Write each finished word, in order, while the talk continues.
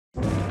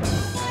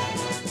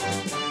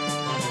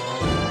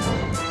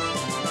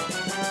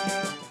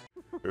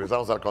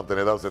Regresamos al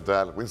contenedor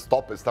central.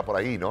 Wingstop está por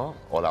ahí, ¿no?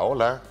 Hola,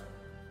 hola.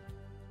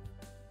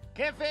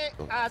 Jefe,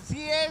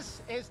 así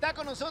es, está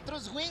con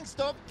nosotros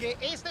Wingstop, que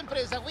esta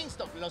empresa,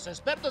 Wingstop, los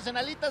expertos en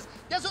alitas,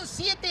 ya son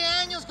 7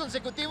 años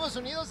consecutivos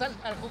unidos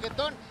al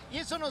juguetón y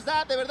eso nos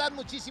da de verdad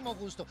muchísimo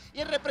gusto.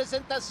 Y en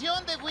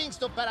representación de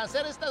Wingstop para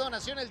hacer esta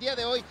donación el día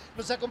de hoy,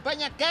 nos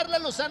acompaña Carla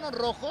Lozano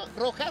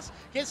Rojas,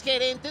 que es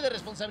gerente de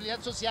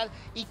responsabilidad social,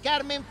 y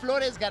Carmen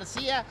Flores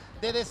García,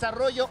 de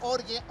desarrollo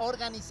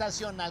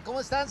organizacional. ¿Cómo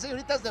están,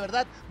 señoritas? De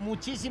verdad,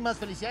 muchísimas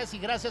felicidades y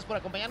gracias por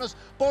acompañarnos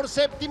por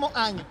 7º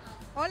año.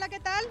 Hola, ¿qué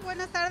tal?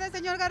 Buenas tardes,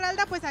 señor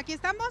Garralda. Pues aquí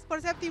estamos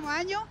por 7º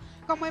año.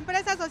 Como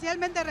empresa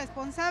socialmente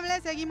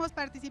responsable, seguimos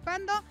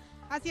participando,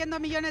 haciendo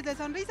millones de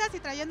sonrisas y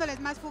trayéndoles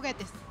más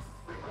juguetes.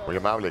 Muy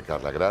amable,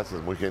 Carla,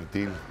 gracias, muy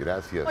gentil,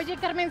 gracias. Oye,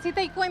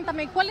 Carmencita, y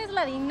cuéntame, ¿cuál es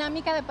la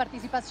dinámica de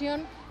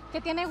participación que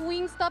tiene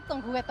Wingstop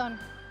con Juguetón?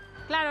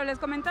 Claro, les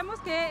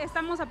comentamos que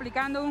estamos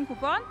aplicando un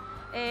cupón.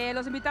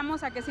 Los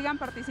invitamos a que sigan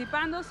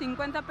participando,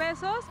 50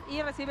 pesos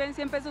y reciben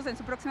 100 pesos en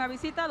su próxima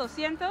visita,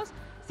 200,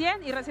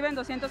 100 y reciben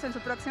 200 en su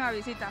próxima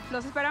visita.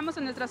 Los esperamos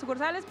en nuestras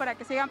sucursales para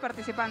que sigan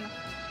participando.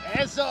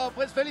 Eso,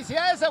 pues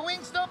felicidades a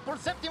Wingstop por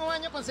 7º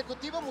año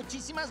consecutivo,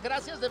 muchísimas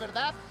gracias de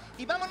verdad.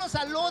 Y vámonos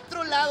al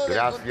otro lado del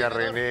contenedor. Gracias,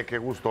 René, qué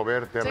gusto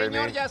verte, René.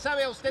 Señor, ya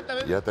sabe, usted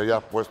también. Ya te había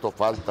puesto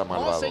falta,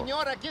 malvado. No,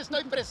 señor, aquí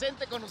estoy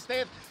presente con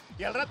usted.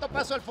 Y al rato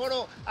paso al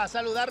foro a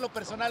saludarlo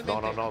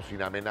personalmente. No,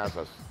 sin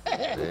amenazas.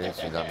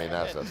 Sin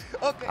amenazas.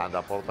 Okay.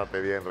 Anda, pórtate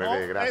bien,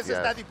 René, No, gracias. eso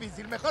está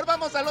difícil. Mejor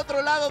vamos al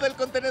otro lado del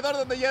contenedor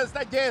donde ya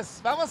está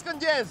Jess. Vamos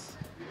con Jess.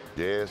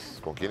 Jess,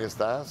 ¿con quién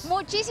estás?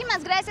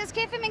 Muchísimas gracias,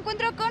 jefe. Me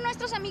encuentro con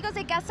nuestros amigos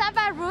de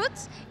Cassava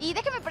Roots y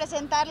déjeme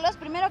presentarlos.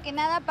 Primero que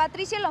nada,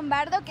 Patricio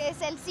Lombardo, que es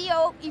el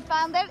CEO y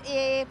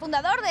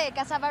fundador de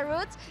Cassava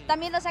Roots.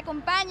 También nos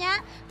acompaña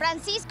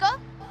Francisco.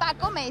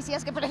 Paco, me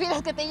decías que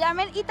prefieres que te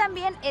llamen, y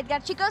también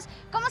Edgar. Chicos,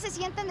 ¿cómo se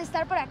sienten de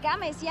estar por acá?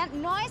 Me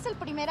decían, no es el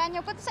primer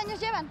año. ¿Cuántos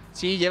años llevan?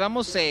 Sí,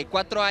 llevamos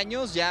 4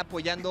 años ya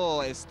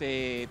apoyando,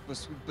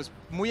 pues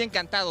muy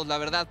encantados, la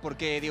verdad,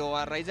 porque digo,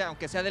 a raíz de,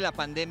 aunque sea de la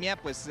pandemia,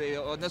 pues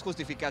no es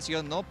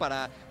justificación, ¿no?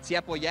 Para sí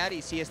apoyar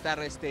y sí estar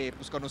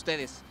pues con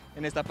ustedes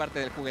en esta parte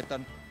del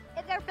juguetón.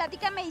 Edgar,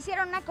 platícame,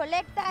 hicieron una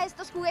colecta,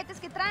 estos juguetes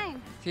que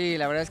traen. Sí,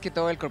 la verdad es que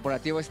todo el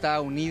corporativo está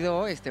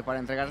unido para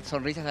entregar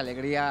sonrisas,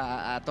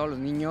 alegría a todos los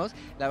niños.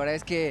 La verdad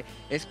es que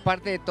es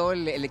parte de todo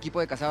el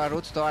equipo de Cassava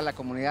Roots, toda la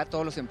comunidad,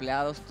 todos los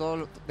empleados,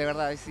 todo, de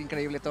verdad es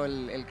increíble todo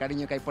el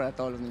cariño que hay para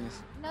todos los niños.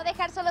 No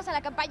dejar solos a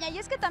la campaña. Y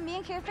es que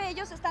también, jefe,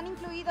 ellos están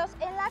incluidos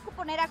en la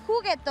cuponera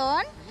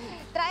Juguetón.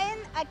 Traen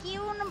aquí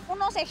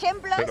unos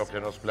ejemplos. Pero que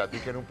nos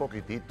platiquen un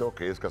poquitito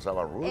qué es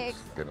Cassava Roots,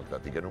 que nos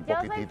platiquen un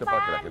poquitito fan,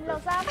 para que la gente...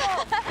 los amo.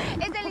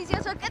 Es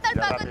delicioso. ¿Qué tal,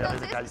 Paco?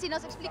 Entonces, si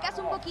nos explicas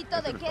un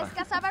poquito de qué es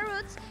Cassava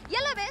Roots y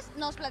a la vez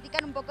nos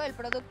platican un poco del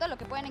producto, lo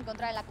que pueden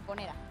encontrar en la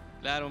cuponera.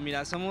 Claro,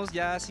 mira, somos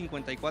ya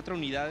 54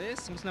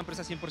 unidades, somos una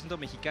empresa 100%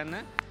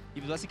 mexicana y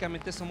pues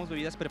básicamente somos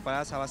bebidas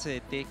preparadas a base de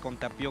té con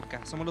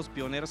tapioca. Somos los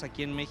pioneros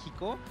aquí en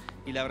México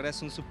y la verdad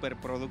es un súper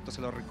producto,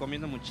 se lo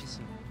recomiendo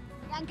muchísimo.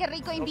 Vean qué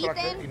rico,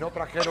 inviten. Y no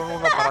trajeron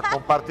uno para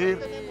compartir.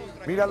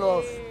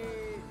 Míralos.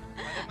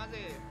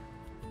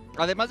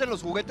 Además de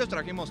los juguetes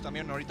trajimos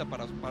también ahorita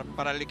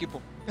para el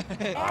equipo.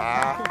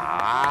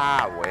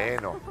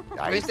 Bueno.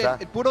 Ahí ¿Viste? está.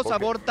 El puro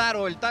sabor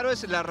taro. El taro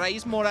es la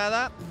raíz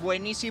morada,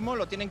 buenísimo,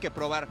 lo tienen que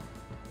probar.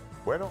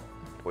 Bueno,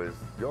 pues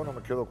yo no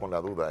me quedo con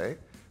la duda, ¿eh?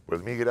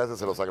 Pues mil gracias,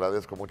 se los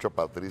agradezco mucho,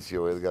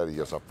 Patricio, Edgar y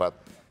Josafat.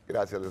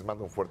 Gracias, les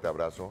mando un fuerte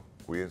abrazo.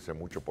 Cuídense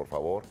mucho, por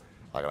favor.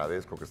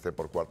 Agradezco que estén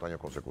por 4º año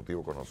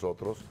consecutivo con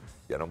nosotros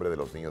y a nombre de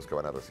los niños que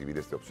van a recibir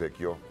este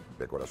obsequio,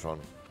 de corazón,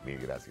 mil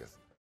gracias.